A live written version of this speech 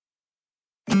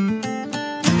Hello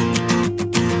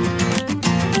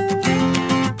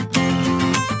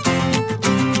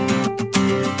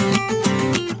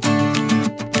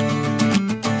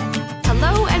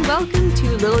and welcome to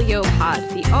Little Yo Pod,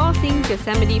 the All Things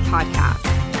Yosemite podcast.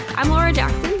 I'm Laura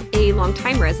Jackson, a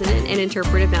longtime resident and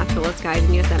interpretive naturalist guide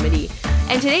in Yosemite,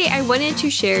 and today I wanted to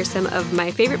share some of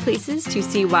my favorite places to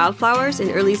see wildflowers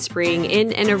in early spring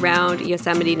in and around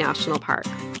Yosemite National Park.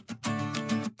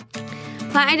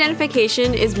 Plant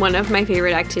identification is one of my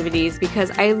favorite activities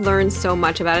because I learn so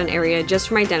much about an area just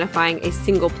from identifying a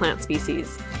single plant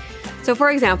species. So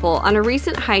for example, on a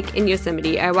recent hike in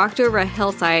Yosemite, I walked over a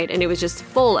hillside and it was just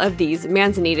full of these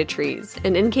manzanita trees.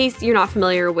 And in case you're not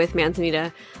familiar with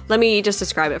manzanita, let me just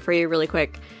describe it for you really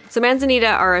quick. So manzanita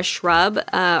are a shrub,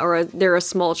 they're a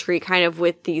small tree kind of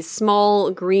with these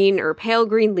small green or pale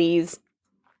green leaves.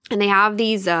 And they have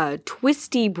these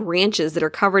twisty branches that are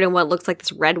covered in what looks like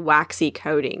this red waxy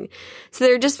coating. So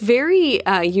they're just very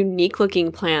unique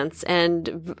looking plants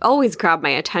and always grab my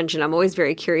attention. I'm always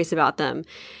very curious about them.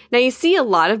 Now you see a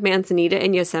lot of manzanita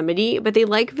in Yosemite, but they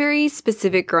like very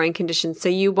specific growing conditions, so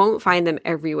you won't find them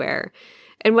everywhere.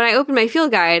 And when I opened my field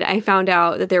guide, I found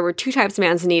out that there were two types of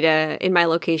manzanita in my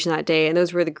location that day, and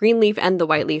those were the green leaf and the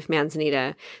white leaf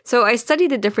manzanita. So I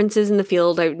studied the differences in the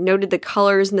field, I noted the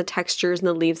colors and the textures and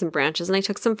the leaves and branches, and I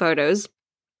took some photos.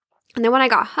 And then when I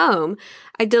got home,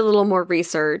 I did a little more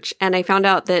research, and I found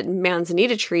out that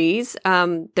manzanita trees,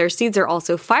 their seeds are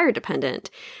also fire dependent,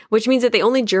 which means that they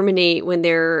only germinate when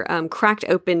they're cracked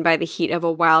open by the heat of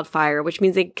a wildfire, which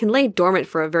means they can lay dormant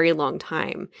for a very long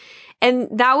time. And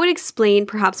that would explain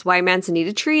perhaps why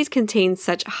manzanita trees contain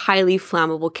such highly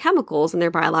flammable chemicals in their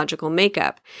biological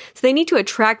makeup. So they need to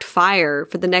attract fire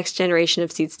for the next generation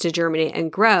of seeds to germinate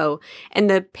and grow, and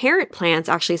the parent plants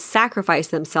actually sacrifice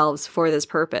themselves for this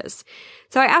purpose.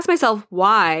 So I asked myself,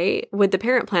 why would the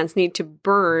parent plants need to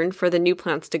burn for the new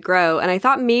plants to grow? And I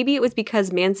thought maybe it was because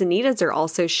manzanitas are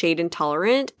also shade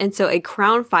intolerant. And so a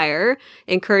crown fire,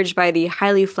 encouraged by the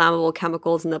highly flammable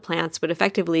chemicals in the plants, would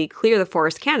effectively clear the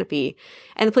forest canopy.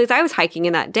 And the place I was hiking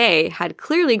in that day had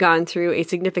clearly gone through a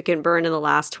significant burn in the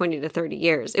last 20 to 30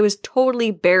 years. It was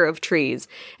totally bare of trees,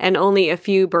 and only a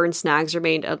few burn snags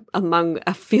remained among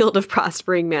a field of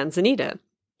prospering manzanita.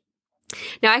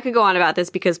 Now, I could go on about this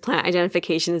because plant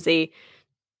identification is a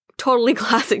totally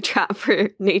classic trap for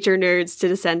nature nerds to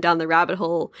descend down the rabbit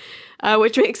hole,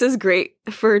 which makes us great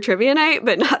for trivia night,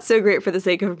 but not so great for the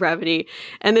sake of brevity.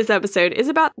 And this episode is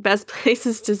about best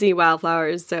places to see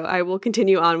wildflowers, so I will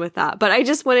continue on with that. But I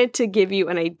just wanted to give you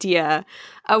an idea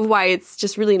of why it's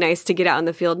just really nice to get out in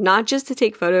the field, not just to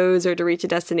take photos or to reach a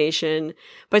destination,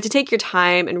 but to take your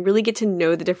time and really get to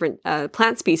know the different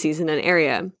plant species in an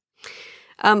area.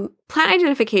 Plant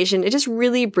identification, it just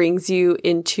really brings you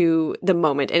into the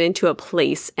moment and into a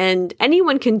place, and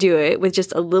anyone can do it with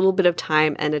just a little bit of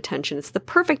time and attention. It's the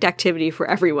perfect activity for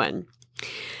everyone.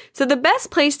 So the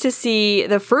best place to see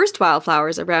the first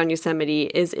wildflowers around Yosemite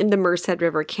is in the Merced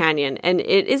River Canyon, and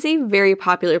it is a very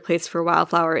popular place for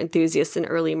wildflower enthusiasts in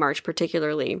early March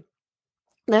particularly.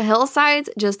 The hillsides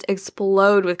just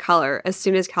explode with color as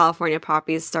soon as California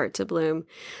poppies start to bloom.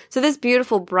 So this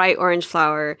beautiful bright orange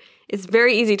flower is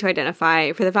very easy to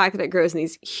identify for the fact that it grows in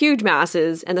these huge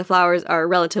masses and the flowers are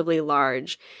relatively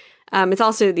large. It's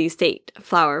also the state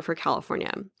flower for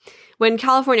California. When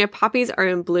California poppies are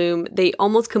in bloom, they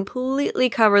almost completely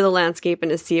cover the landscape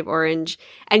in a sea of orange.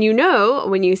 And you know,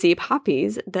 when you see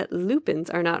poppies, that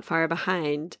lupins are not far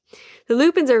behind. The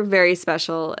lupins are very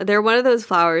special. They're one of those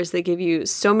flowers that give you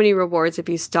so many rewards if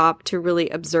you stop to really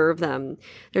observe them.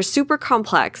 They're super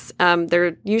complex.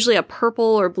 They're usually a purple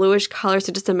or bluish color,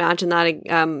 so just imagine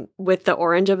that with the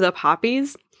orange of the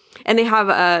poppies. And they have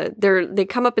they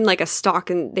come up in like a stalk,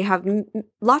 and they have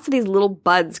lots of these little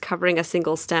buds covering a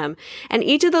single stem. And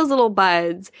each of those little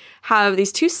buds have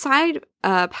these two side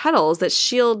petals that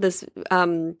shield this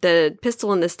the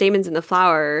pistil and the stamens in the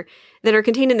flower that are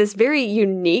contained in this very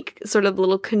unique sort of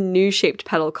little canoe-shaped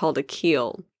petal called a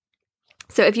keel.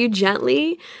 So if you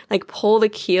gently pull the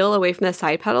keel away from the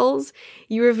side petals,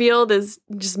 you reveal this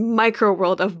just micro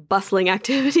world of bustling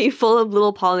activity full of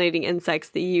little pollinating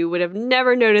insects that you would have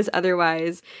never noticed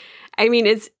otherwise. I mean,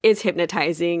 it's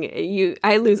hypnotizing.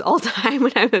 I lose all time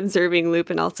when I'm observing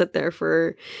lupin. I'll sit there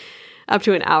for up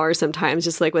to an hour sometimes,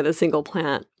 just like with a single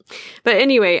plant. But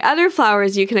anyway, other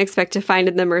flowers you can expect to find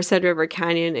in the Merced River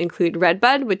Canyon include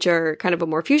redbud, which are kind of a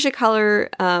more fuchsia color,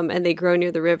 and they grow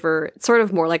near the river. It's sort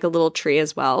of more like a little tree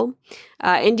as well.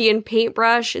 Indian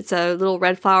paintbrush, it's a little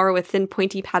red flower with thin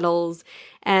pointy petals.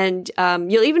 And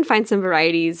you'll even find some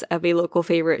varieties of a local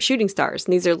favorite, shooting stars.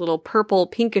 And these are little purple,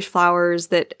 pinkish flowers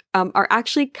that are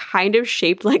actually kind of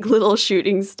shaped like little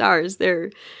shooting stars.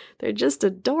 They're just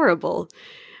adorable.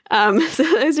 So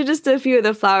those are just a few of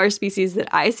the flower species that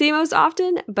I see most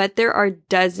often, but there are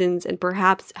dozens and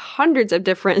perhaps hundreds of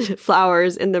different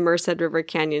flowers in the Merced River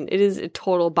Canyon. It is a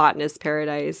total botanist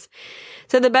paradise.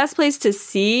 So the best place to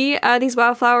see these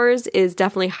wildflowers is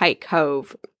definitely Hike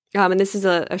Cove. And this is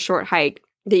a short hike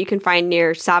that you can find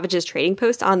near Savage's Trading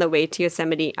Post on the way to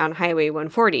Yosemite on Highway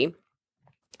 140.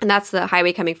 And that's the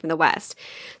highway coming from the west.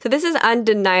 So this is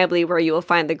undeniably where you will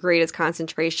find the greatest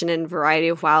concentration and variety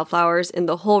of wildflowers in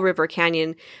the whole River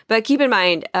Canyon. But keep in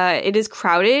mind, it is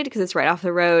crowded because it's right off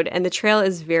the road, and the trail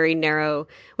is very narrow,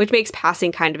 which makes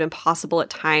passing kind of impossible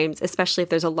at times, especially if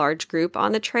there's a large group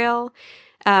on the trail.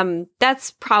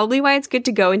 That's probably why it's good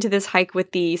to go into this hike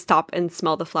with the stop and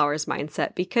smell the flowers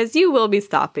mindset, because you will be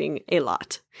stopping a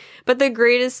lot. But the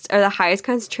greatest or the highest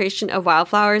concentration of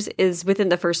wildflowers is within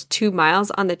the first 2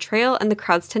 miles on the trail, and the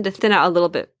crowds tend to thin out a little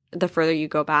bit the further you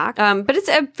go back. But it's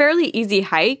a fairly easy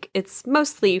hike. It's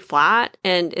mostly flat,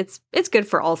 and it's good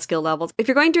for all skill levels. If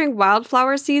you're going during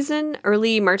wildflower season,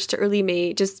 early March to early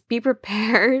May, just be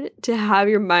prepared to have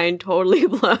your mind totally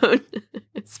blown,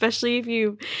 especially if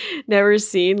you've never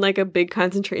seen like a big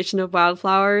concentration of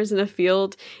wildflowers in a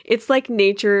field. It's like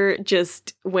nature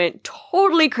just went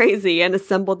totally crazy and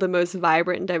assembled the most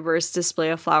vibrant and diverse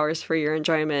display of flowers for your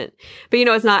enjoyment. But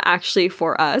it's not actually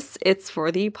for us. It's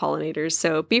for the pollinators.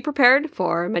 So be prepared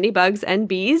for many bugs and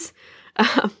bees.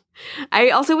 I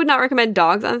also would not recommend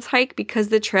dogs on this hike because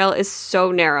the trail is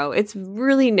so narrow. It's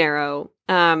really narrow.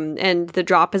 And the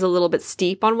drop is a little bit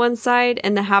steep on one side,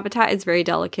 and the habitat is very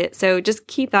delicate. So just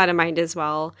keep that in mind as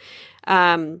well.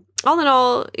 All in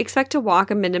all, expect to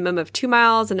walk a minimum of 2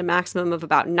 miles and a maximum of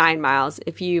about 9 miles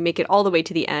if you make it all the way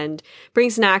to the end. Bring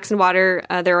snacks and water.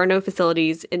 There are no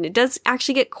facilities, and it does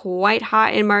actually get quite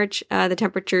hot in March. The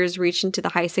temperatures reach into the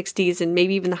high 60s and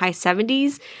maybe even the high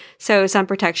 70s. So sun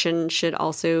protection should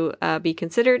also be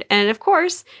considered. And of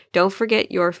course, don't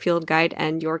forget your field guide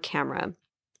and your camera.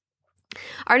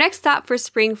 Our next stop for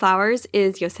spring flowers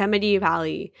is Yosemite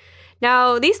Valley.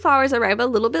 Now, these flowers arrive a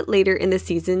little bit later in the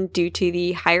season due to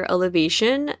the higher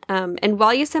elevation, and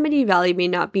while Yosemite Valley may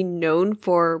not be known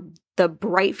for the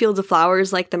bright fields of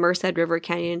flowers like the Merced River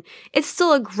Canyon, it's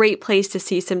still a great place to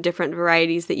see some different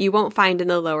varieties that you won't find in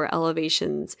the lower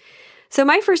elevations. So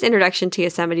my first introduction to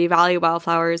Yosemite Valley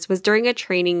wildflowers was during a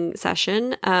training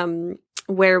session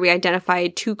where we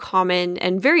identified 2 common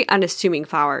and very unassuming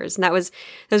flowers, and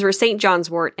those were St.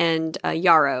 John's wort and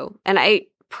yarrow. And I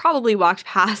probably walked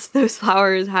past those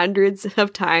flowers hundreds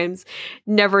of times,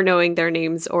 never knowing their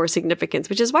names or significance,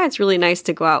 which is why it's really nice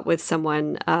to go out with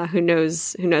someone who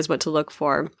knows what to look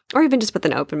for, or even just with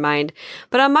an open mind.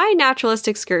 But on my naturalist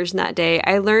excursion that day,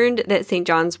 I learned that St.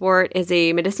 John's wort is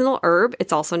a medicinal herb.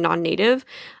 It's also non-native.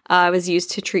 It was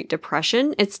used to treat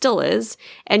depression. It still is.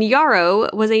 And yarrow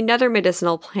was another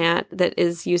medicinal plant that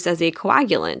is used as a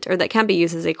coagulant, or that can be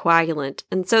used as a coagulant.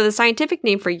 And so the scientific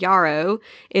name for yarrow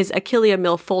is Achillea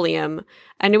milfolium,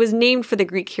 and it was named for the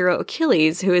Greek hero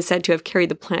Achilles, who is said to have carried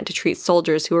the plant to treat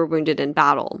soldiers who were wounded in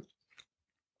battle.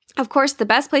 Of course, the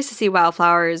best place to see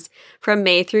wildflowers from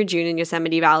May through June in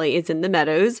Yosemite Valley is in the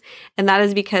meadows, and that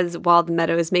is because while the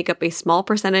meadows make up a small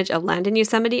percentage of land in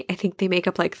Yosemite, I think they make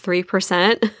up like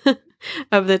 3%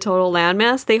 of the total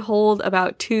landmass, they hold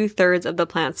about 2/3 of the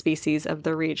plant species of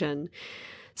the region.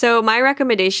 So my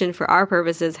recommendation for our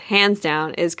purposes, hands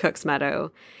down, is Cook's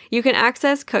Meadow. You can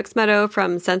access Cook's Meadow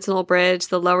from Sentinel Bridge,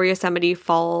 the Lower Yosemite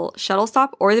Fall Shuttle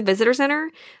Stop, or the Visitor Center,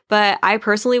 but I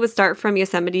personally would start from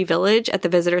Yosemite Village at the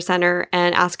Visitor Center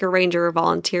and ask a ranger or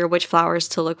volunteer which flowers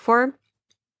to look for.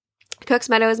 Cook's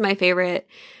Meadow is my favorite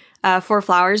for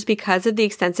flowers because of the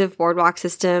extensive boardwalk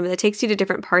system that takes you to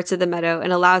different parts of the meadow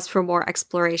and allows for more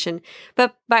exploration.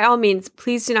 But by all means,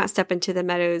 please do not step into the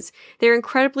meadows. They're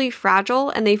incredibly fragile,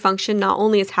 and they function not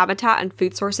only as habitat and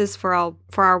food sources for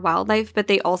our wildlife, but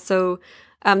they also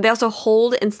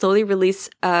hold and slowly release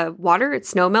water,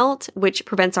 snowmelt, which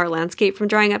prevents our landscape from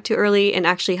drying up too early and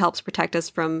actually helps protect us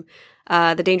from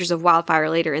the dangers of wildfire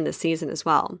later in the season as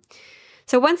well.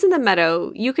 So once in the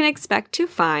meadow, you can expect to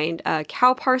find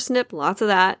cow parsnip, lots of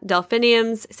that,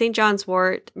 delphiniums, St. John's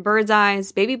wort, bird's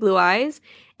eyes, baby blue eyes,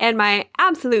 and my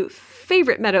absolute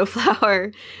favorite meadow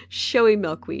flower, showy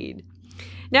milkweed.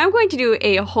 Now I'm going to do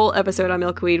a whole episode on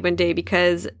milkweed one day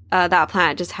because that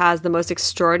plant just has the most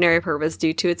extraordinary purpose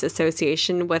due to its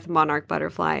association with monarch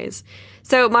butterflies.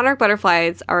 So monarch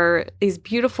butterflies are these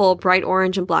beautiful bright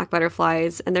orange and black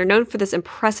butterflies, and they're known for this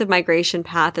impressive migration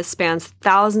path that spans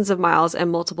thousands of miles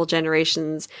and multiple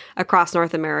generations across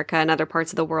North America and other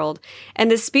parts of the world.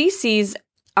 And the species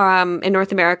in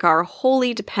North America are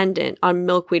wholly dependent on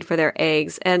milkweed for their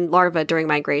eggs and larvae during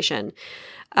migration.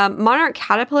 Monarch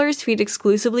caterpillars feed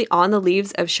exclusively on the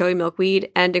leaves of showy milkweed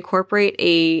and incorporate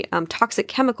a toxic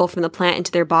chemical from the plant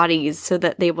into their bodies so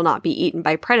that they will not be eaten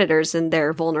by predators in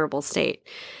their vulnerable state.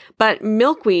 But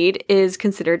milkweed is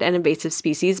considered an invasive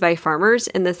species by farmers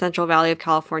in the Central Valley of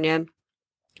California,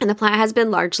 and the plant has been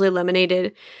largely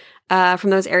eliminated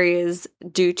from those areas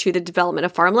due to the development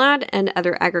of farmland and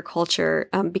other agriculture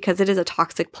because it is a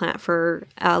toxic plant for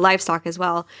livestock as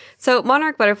well. So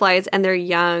monarch butterflies and their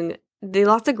young, they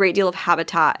lost a great deal of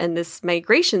habitat in this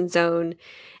migration zone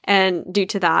and due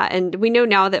to that. And we know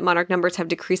now that monarch numbers have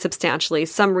decreased substantially,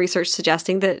 some research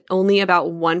suggesting that only about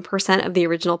 1% of the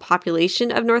original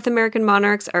population of North American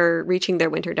monarchs are reaching their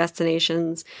winter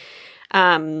destinations.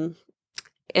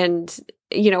 And,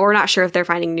 you know, we're not sure if they're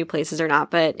finding new places or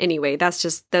not. But anyway,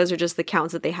 those are just the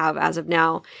counts that they have as of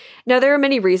now. Now, there are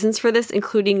many reasons for this,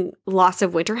 including loss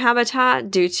of winter habitat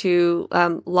due to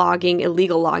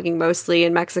illegal logging mostly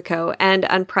in Mexico, and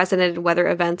unprecedented weather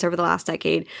events over the last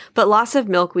decade. But loss of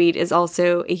milkweed is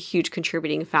also a huge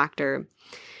contributing factor.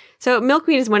 So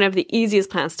milkweed is one of the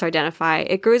easiest plants to identify.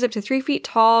 It grows up to 3 feet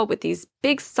tall with these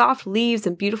big soft leaves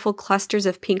and beautiful clusters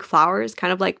of pink flowers,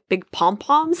 kind of like big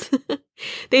pom-poms.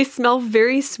 They smell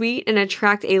very sweet and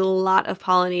attract a lot of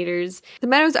pollinators. The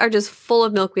meadows are just full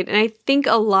of milkweed, and I think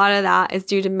a lot of that is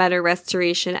due to meadow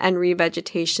restoration and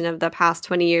revegetation of the past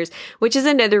 20 years, which is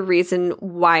another reason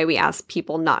why we ask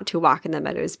people not to walk in the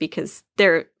meadows, because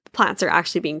plants are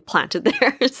actually being planted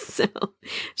there. So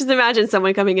just imagine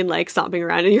someone coming in, like, stomping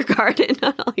around in your garden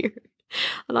on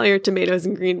all your tomatoes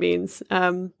and green beans.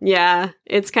 Yeah,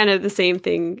 it's kind of the same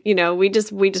thing. You know, we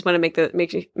just want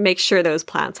to make sure those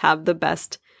plants have the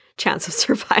best chance of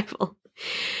survival.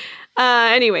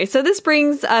 Anyway, so this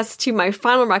brings us to my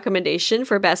final recommendation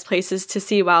for best places to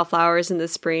see wildflowers in the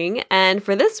spring. And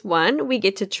for this one, we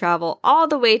get to travel all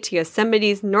the way to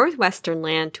Yosemite's northwestern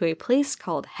land to a place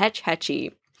called Hetch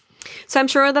Hetchy. So I'm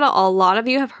sure that a lot of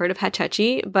you have heard of Hetch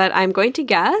Hetchy, but I'm going to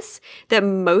guess that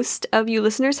most of you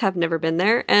listeners have never been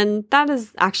there, and that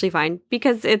is actually fine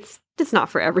because it's not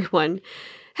for everyone.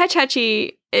 Hetch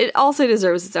Hetchy, it also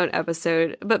deserves its own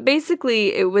episode, but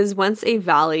basically it was once a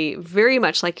valley very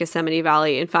much like Yosemite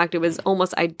Valley. In fact, it was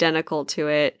almost identical to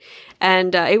it,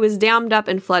 and it was dammed up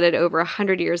and flooded over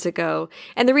 100 years ago.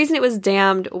 And the reason it was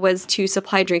dammed was to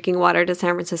supply drinking water to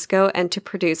San Francisco and to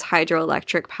produce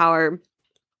hydroelectric power.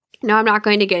 Now, I'm not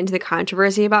going to get into the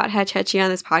controversy about Hetch Hetchy on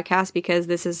this podcast because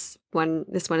this one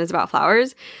is about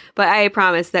flowers, but I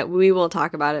promise that we will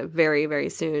talk about it very, very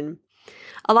soon.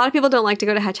 A lot of people don't like to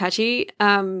go to Hetch Hetchy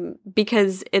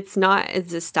because it's not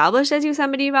as established as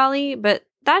Yosemite Valley, but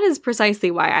that is precisely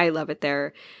why I love it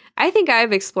there. I think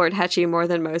I've explored Hetchy more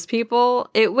than most people.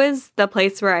 It was the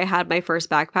place where I had my first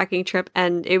backpacking trip,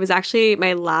 and it was actually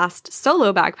my last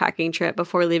solo backpacking trip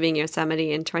before leaving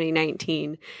Yosemite in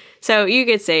 2019. So you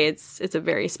could say it's a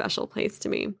very special place to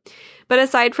me. But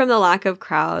aside from the lack of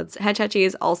crowds, Hetch Hetchy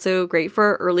is also great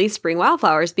for early spring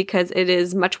wildflowers because it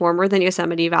is much warmer than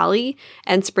Yosemite Valley,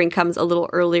 and spring comes a little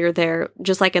earlier there,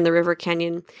 just like in the River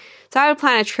Canyon. So I would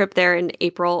plan a trip there in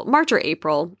March or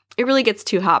April. It really gets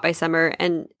too hot by summer,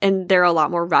 and there are a lot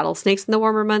more rattlesnakes in the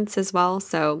warmer months as well,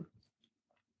 so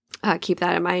keep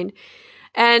that in mind.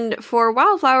 And for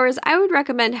wildflowers, I would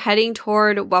recommend heading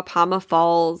toward Wapama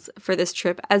Falls for this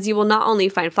trip, as you will not only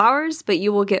find flowers, but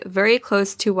you will get very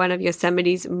close to one of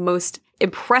Yosemite's most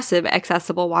impressive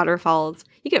accessible waterfalls.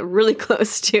 You get really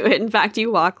close to it. In fact,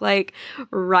 you walk like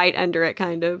right under it,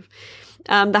 kind of.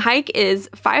 The hike is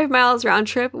 5 miles round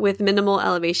trip with minimal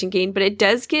elevation gain, but it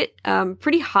does get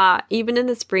pretty hot even in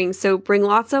the spring, so bring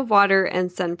lots of water and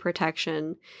sun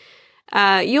protection.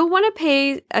 You'll want to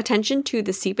pay attention to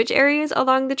the seepage areas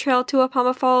along the trail to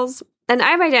Wapama Falls, and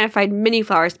I've identified many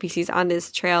flower species on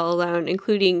this trail alone,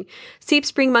 including seep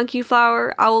spring monkey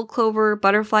flower, owl clover,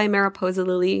 butterfly mariposa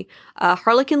lily,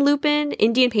 harlequin lupin,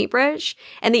 Indian paintbrush,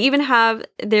 and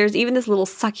there's even this little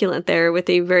succulent there with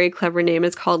a very clever name.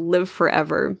 It's called Live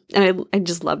Forever, and I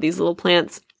just love these little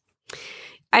plants.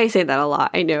 I say that a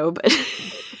lot, I know, but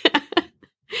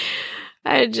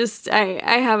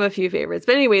I have a few favorites.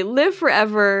 But anyway, Live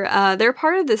Forever, they're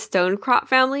part of the stonecrop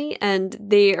family, and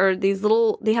they have these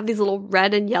little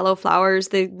red and yellow flowers.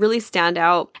 They really stand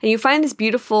out. And you find this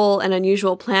beautiful and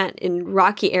unusual plant in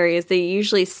rocky areas. They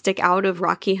usually stick out of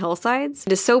rocky hillsides.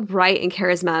 It is so bright and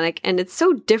charismatic, and it's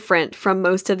so different from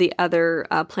most of the other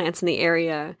plants in the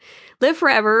area. Live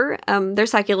Forever, they're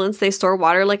succulents. They store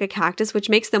water like a cactus, which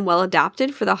makes them well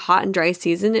adapted for the hot and dry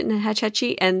season in Hetch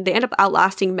Hetchy, and they end up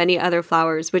outlasting many other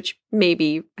flowers, which may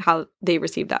be how they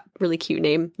received that really cute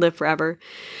name, Live Forever.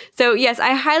 So yes,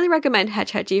 I highly recommend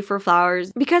Hetch Hetchy for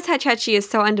flowers. Because Hetch Hetchy is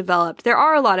so undeveloped, there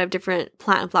are a lot of different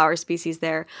plant and flower species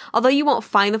there, although you won't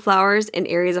find the flowers in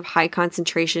areas of high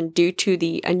concentration due to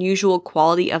the unusual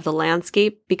quality of the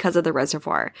landscape because of the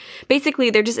reservoir. Basically,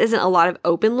 there just isn't a lot of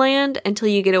open land until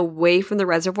you get away from the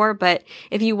reservoir, but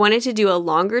if you wanted to do a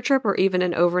longer trip or even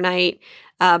an overnight,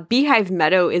 Beehive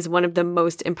Meadow is one of the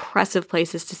most impressive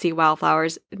places to see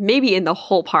wildflowers, maybe in the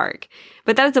whole park.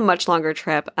 But that is a much longer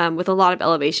trip with a lot of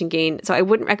elevation gain, so I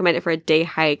wouldn't recommend it for a day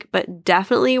hike, but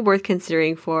definitely worth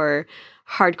considering for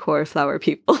hardcore flower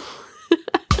people.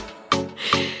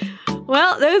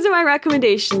 Well, those are my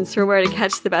recommendations for where to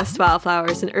catch the best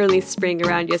wildflowers in early spring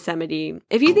around Yosemite.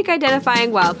 If you think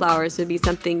identifying wildflowers would be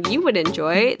something you would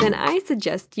enjoy, then I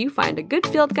suggest you find a good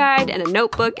field guide and a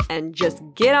notebook and just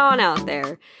get on out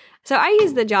there. So I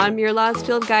use the John Muir Laws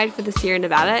Field Guide for the Sierra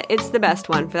Nevada. It's the best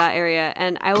one for that area,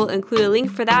 and I will include a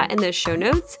link for that in the show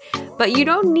notes. But you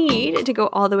don't need to go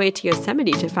all the way to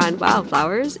Yosemite to find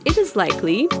wildflowers. It is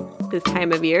likely, this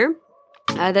time of year,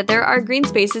 that there are green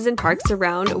spaces and parks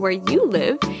around where you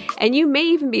live, and you may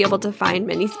even be able to find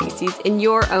many species in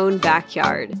your own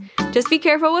backyard. Just be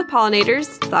careful with pollinators.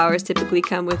 Flowers typically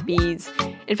come with bees.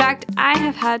 In fact, I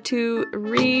have had to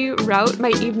reroute my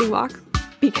evening walk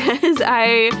because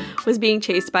I was being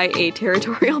chased by a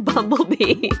territorial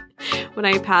bumblebee when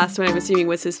I was assuming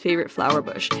was his favorite flower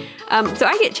bush. So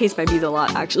I get chased by bees a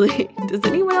lot, actually. Does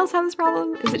anyone else have this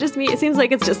problem? Is it just me? It seems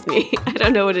like it's just me. I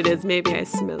don't know what it is. Maybe I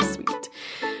smell sweet.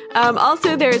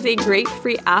 Also, there's a great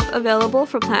free app available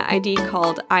for Plant ID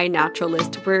called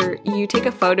iNaturalist, where you take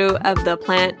a photo of the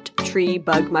plant, tree,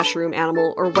 bug, mushroom,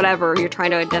 animal, or whatever you're trying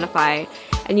to identify,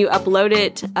 and you upload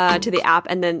it to the app,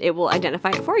 and then it will identify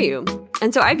it for you.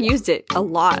 And so I've used it a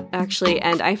lot, actually,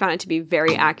 and I found it to be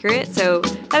very accurate. So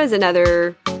that is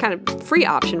another kind of free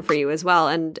option for you as well,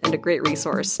 and a great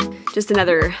resource. Just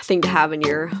another thing to have in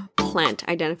your plant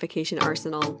identification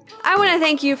arsenal. I want to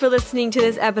thank you for listening to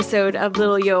this episode of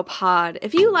Little Yo Pod.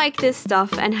 If you like this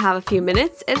stuff and have a few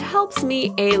minutes, it helps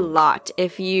me a lot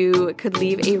if you could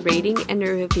leave a rating and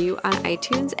a review on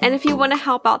iTunes. And if you want to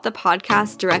help out the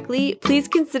podcast directly, please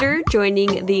consider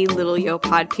joining the Little Yo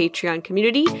Pod Patreon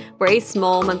community, where a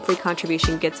small monthly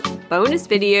contribution gets bonus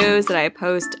videos that I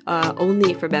post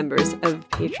only for members of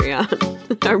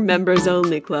Patreon, our members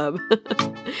only club.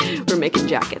 We're making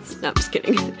jackets. No, I'm just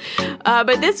kidding.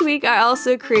 But this week, I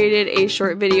also created a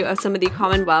short video of some of the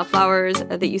common wildflowers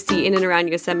that you see in and around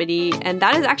Yosemite, and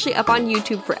that is actually up on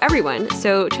YouTube for everyone.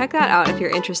 So check that out if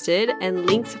you're interested, and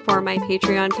links for my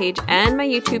Patreon page and my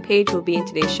YouTube page will be in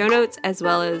today's show notes, as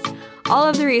well as all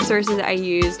of the resources I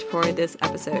used for this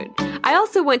episode. I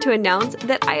also want to announce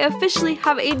that I officially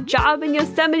have a job in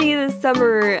Yosemite this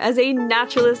summer as a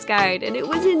naturalist guide, and it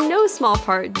was in no small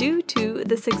part due to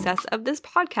the success of this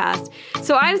podcast.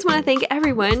 So I just want to thank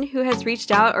everyone who has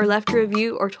reached out or left a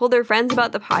review or told their friends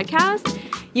about the podcast.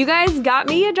 You guys got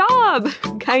me a job,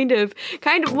 kind of.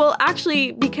 Well,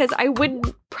 actually, because I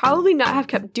would probably not have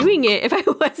kept doing it if I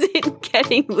wasn't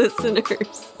getting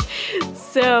listeners.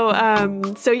 So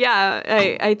yeah,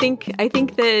 I think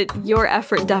that your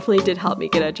effort definitely did help me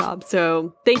get a job.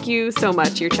 So thank you so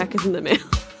much. Your check is in the mail.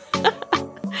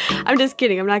 I'm just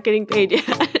kidding. I'm not getting paid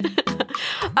yet.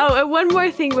 Oh, and one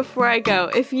more thing before I go.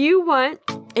 If you want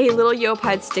a Little Yo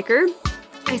Pod sticker,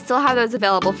 I still have those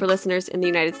available for listeners in the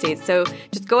United States. So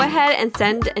just go ahead and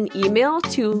send an email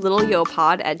to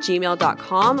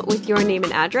littleyopod@gmail.com with your name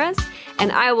and address,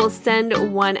 and I will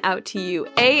send one out to you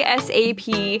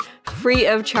ASAP, free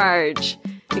of charge.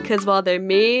 Because while there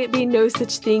may be no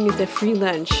such thing as a free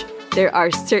lunch, there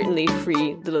are certainly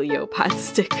free Little Yo Pod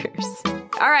stickers.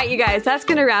 All right, you guys, that's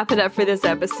going to wrap it up for this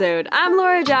episode. I'm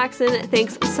Laura Jackson.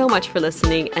 Thanks so much for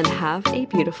listening, and have a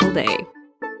beautiful day.